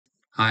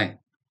Hi,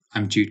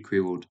 I'm Jude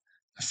Crewald,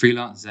 a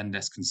freelance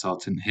Zendesk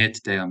consultant here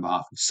today on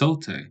behalf of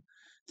Solto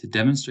to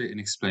demonstrate and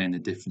explain the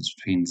difference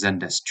between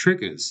Zendesk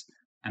triggers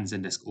and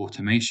Zendesk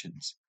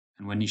automations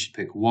and when you should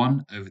pick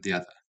one over the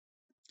other.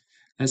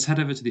 Let's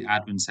head over to the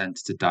Admin Center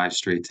to dive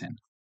straight in.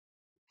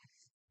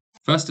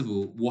 First of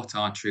all, what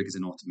are triggers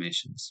and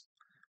automations?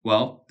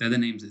 Well, they're the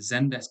names that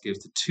Zendesk gives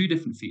to two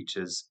different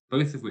features,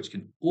 both of which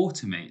can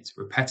automate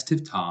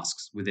repetitive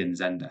tasks within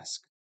Zendesk.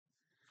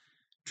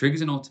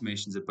 Triggers and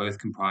automations are both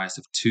comprised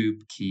of two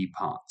key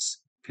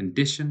parts: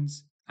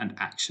 conditions and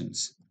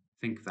actions.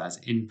 Think of that as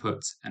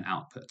input and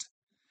output.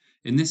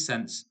 In this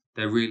sense,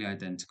 they're really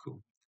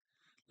identical.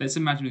 Let's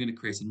imagine we're going to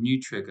create a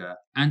new trigger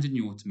and a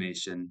new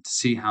automation to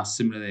see how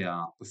similar they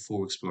are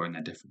before exploring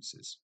their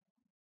differences.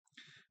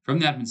 From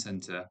the Admin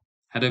Center,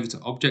 head over to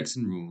Objects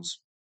and Rules,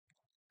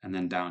 and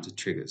then down to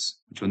Triggers,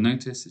 which you'll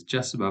notice is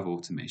just above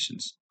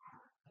Automations.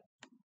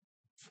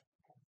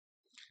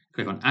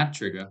 Click on Add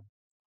Trigger.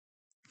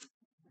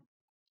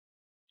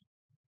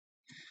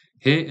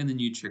 Here in the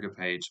new trigger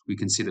page, we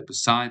can see that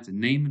besides the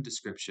name and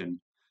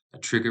description, a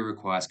trigger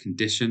requires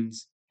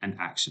conditions and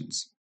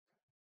actions.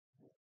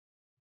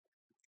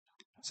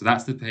 So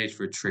that's the page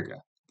for a trigger.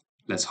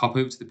 Let's hop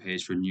over to the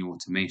page for a new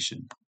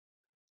automation.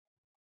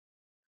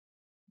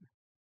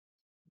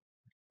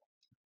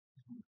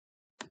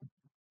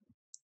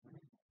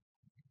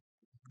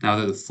 Now,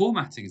 though the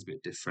formatting is a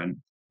bit different,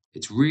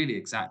 it's really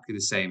exactly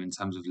the same in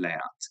terms of layout.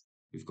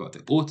 We've got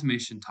the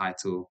automation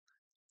title,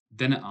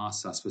 then it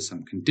asks us for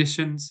some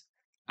conditions,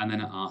 and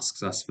then it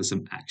asks us for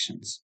some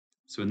actions.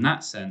 So in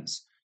that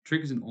sense,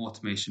 triggers and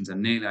automations are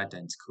nearly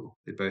identical.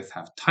 They both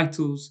have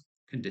titles,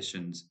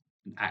 conditions,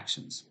 and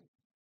actions.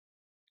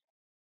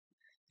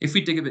 If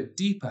we dig a bit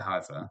deeper,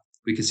 however,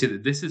 we can see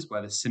that this is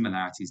where the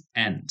similarities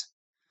end.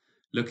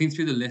 Looking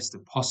through the list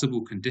of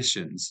possible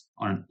conditions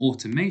on an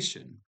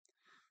automation,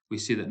 we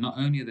see that not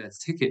only are there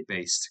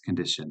ticket-based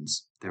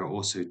conditions, there are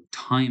also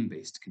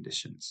time-based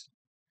conditions.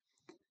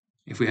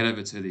 If we head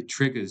over to the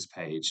triggers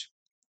page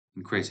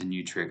and create a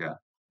new trigger,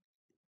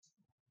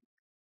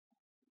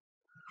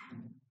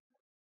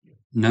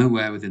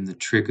 nowhere within the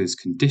triggers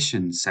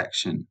conditions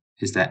section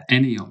is there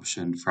any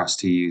option for us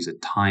to use a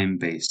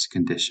time-based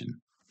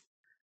condition.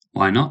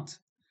 Why not?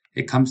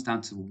 It comes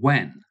down to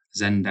when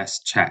Zendesk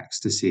checks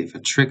to see if a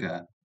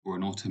trigger or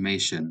an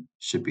automation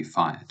should be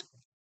fired.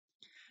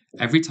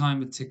 Every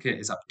time a ticket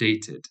is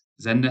updated,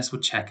 Zendesk will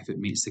check if it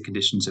meets the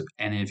conditions of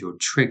any of your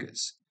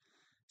triggers.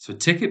 So a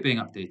ticket being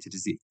updated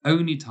is the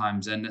only time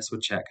Zendesk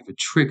will check if a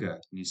trigger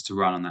needs to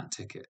run on that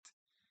ticket.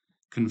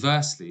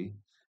 Conversely,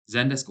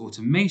 Zendesk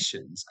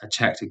automations are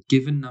checked a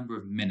given number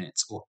of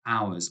minutes or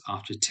hours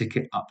after a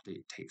ticket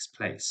update takes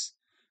place.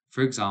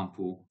 For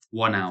example,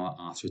 1 hour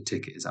after a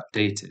ticket is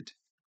updated.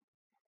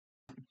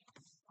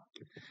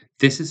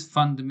 This is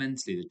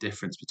fundamentally the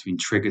difference between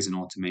triggers and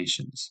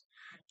automations.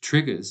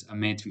 Triggers are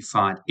made to be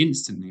fired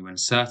instantly when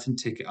certain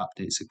ticket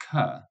updates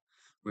occur,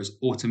 whereas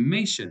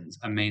automations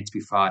are made to be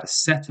fired a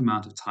set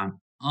amount of time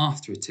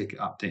after a ticket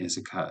update has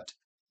occurred.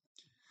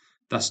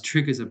 Thus,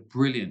 triggers are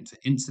brilliant for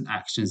instant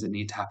actions that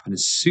need to happen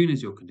as soon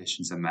as your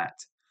conditions are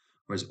met,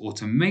 whereas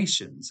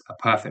automations are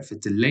perfect for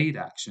delayed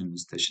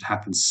actions that should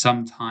happen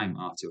some time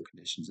after your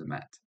conditions are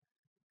met.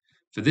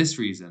 For this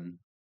reason,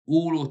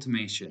 all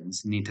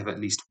automations need to have at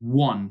least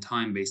one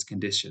time-based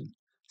condition,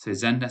 so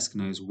Zendesk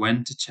knows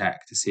when to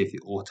check to see if the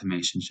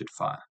automation should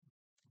fire.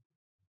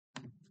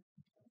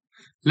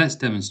 Let's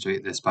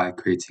demonstrate this by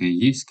creating a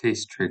use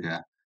case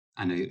trigger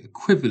and an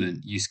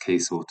equivalent use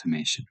case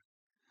automation.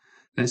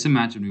 Let's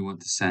imagine we want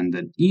to send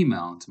an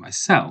email to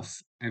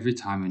myself every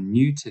time a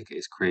new ticket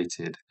is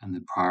created and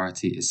the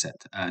priority is set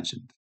to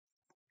urgent.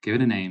 Give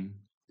it a name,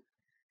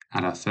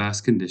 add our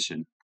first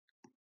condition,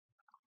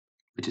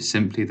 which is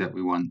simply that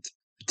we want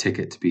a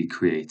ticket to be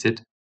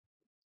created.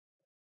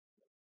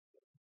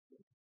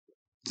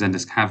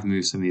 Zendesk have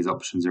moved some of these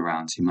options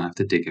around, so you might have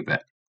to dig a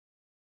bit.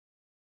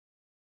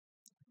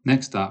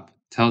 Next up,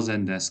 tell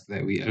Zendesk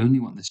that we only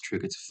want this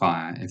trigger to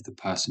fire if the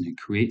person who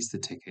creates the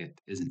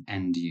ticket is an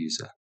end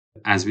user.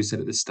 As we said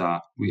at the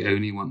start, we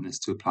only want this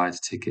to apply to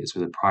tickets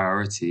where the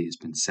priority has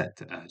been set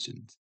to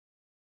urgent.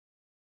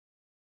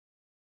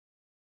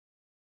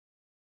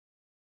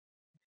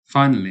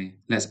 Finally,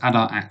 let's add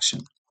our action.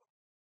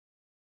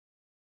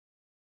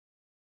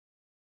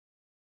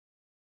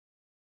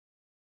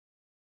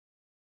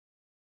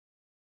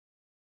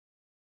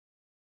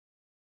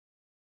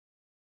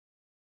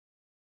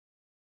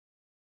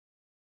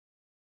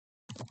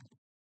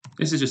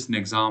 This is just an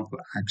example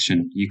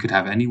action. You could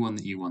have any one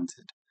that you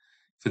wanted.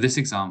 For this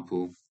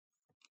example,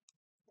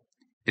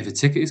 if a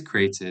ticket is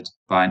created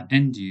by an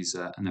end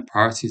user and the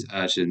priority is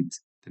urgent,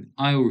 then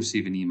I will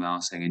receive an email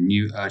saying a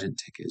new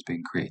urgent ticket has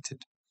been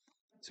created.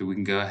 So we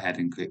can go ahead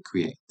and click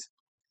create.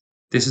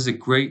 This is a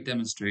great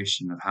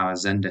demonstration of how a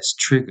Zendesk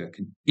trigger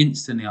can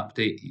instantly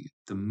update you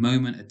the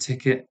moment a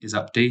ticket is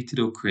updated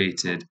or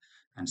created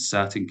and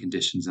certain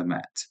conditions are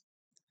met.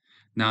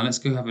 Now let's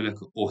go have a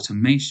look at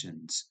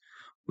automations,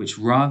 which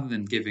rather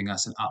than giving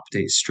us an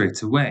update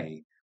straight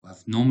away, will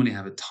normally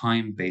have a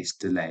time-based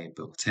delay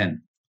built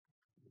in.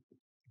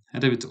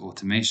 head over to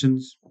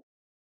Automations,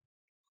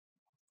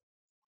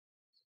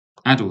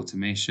 add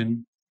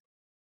automation,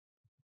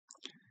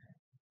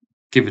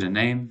 give it a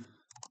name,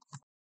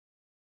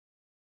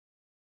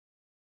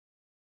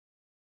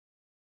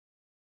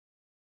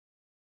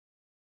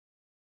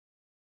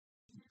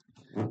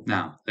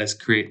 now let's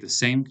create the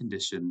same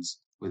conditions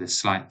with a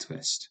slight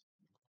twist.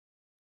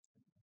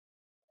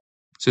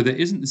 So there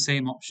isn't the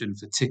same option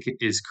for ticket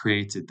is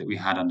created that we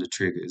had under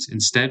triggers.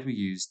 Instead, we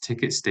use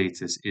ticket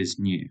status is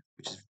new,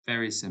 which is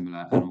very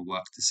similar and will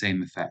work the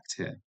same effect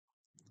here.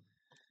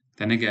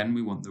 Then again,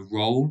 we want the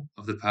role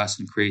of the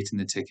person creating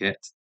the ticket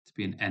to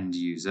be an end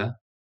user.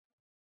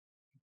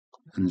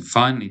 And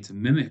finally, to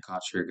mimic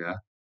our trigger,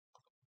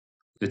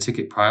 the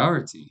ticket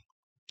priority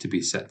to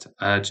be set to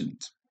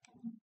urgent.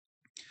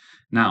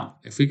 Now,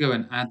 if we go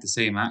and add the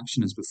same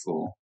action as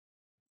before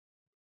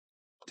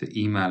to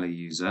email a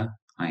user,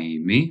 i.e.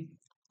 me,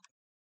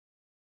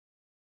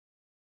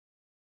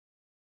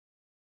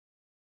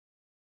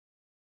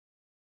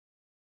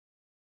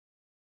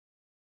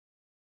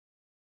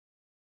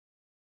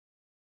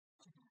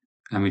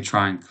 and we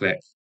try and click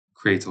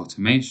Create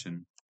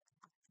Automation,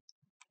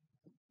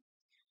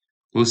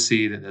 we'll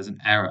see that there's an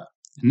error.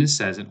 And this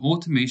says an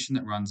automation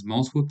that runs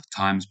multiple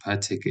times per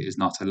ticket is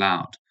not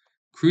allowed.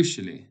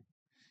 Crucially,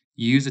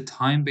 use a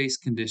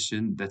time-based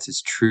condition that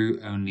is true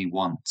only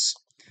once.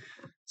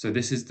 So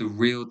this is the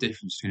real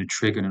difference between a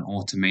trigger and an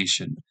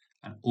automation.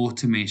 An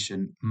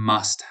automation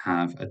must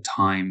have a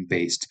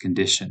time-based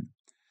condition.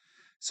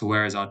 So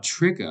whereas our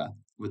trigger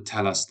would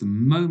tell us the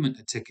moment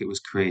a ticket was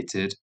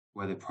created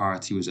where the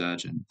priority was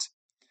urgent,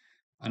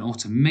 an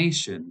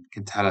automation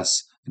can tell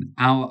us an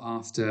hour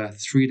after,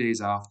 3 days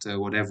after,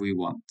 whatever we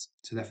want.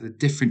 So therefore, the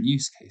different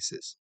use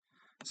cases.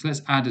 So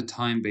let's add a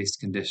time-based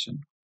condition.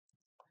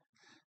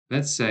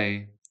 Let's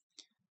say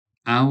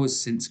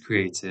hours since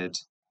created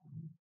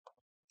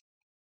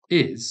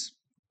is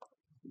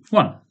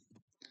 1.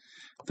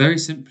 Very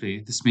simply,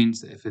 this means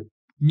that if a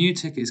new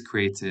ticket is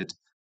created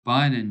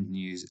by an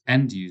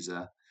end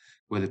user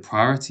where the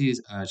priority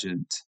is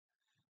urgent,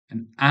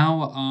 an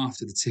hour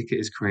after the ticket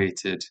is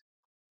created,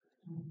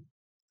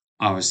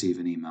 I'll receive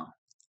an email.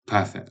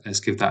 Perfect. Let's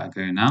give that a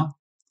go now.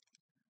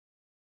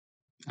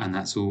 And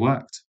that's all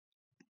worked.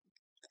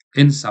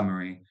 In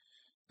summary,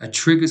 a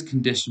trigger's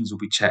conditions will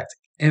be checked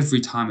every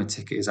time a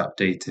ticket is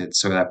updated,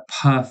 so they're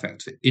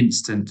perfect for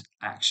instant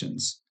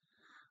actions.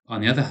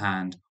 On the other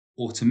hand,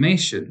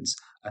 automations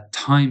are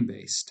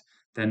time-based.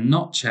 They're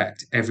not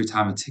checked every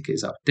time a ticket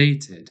is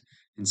updated.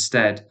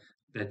 Instead,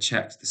 they're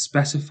checked the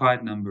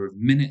specified number of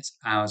minutes,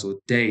 hours, or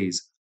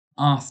days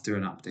after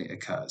an update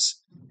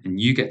occurs.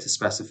 And you get to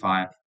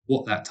specify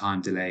what that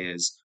time delay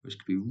is, which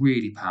could be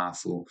really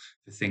powerful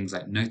for things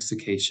like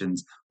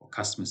notifications or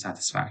customer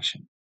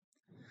satisfaction.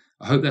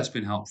 I hope that's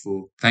been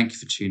helpful. Thank you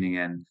for tuning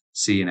in.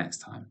 See you next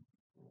time.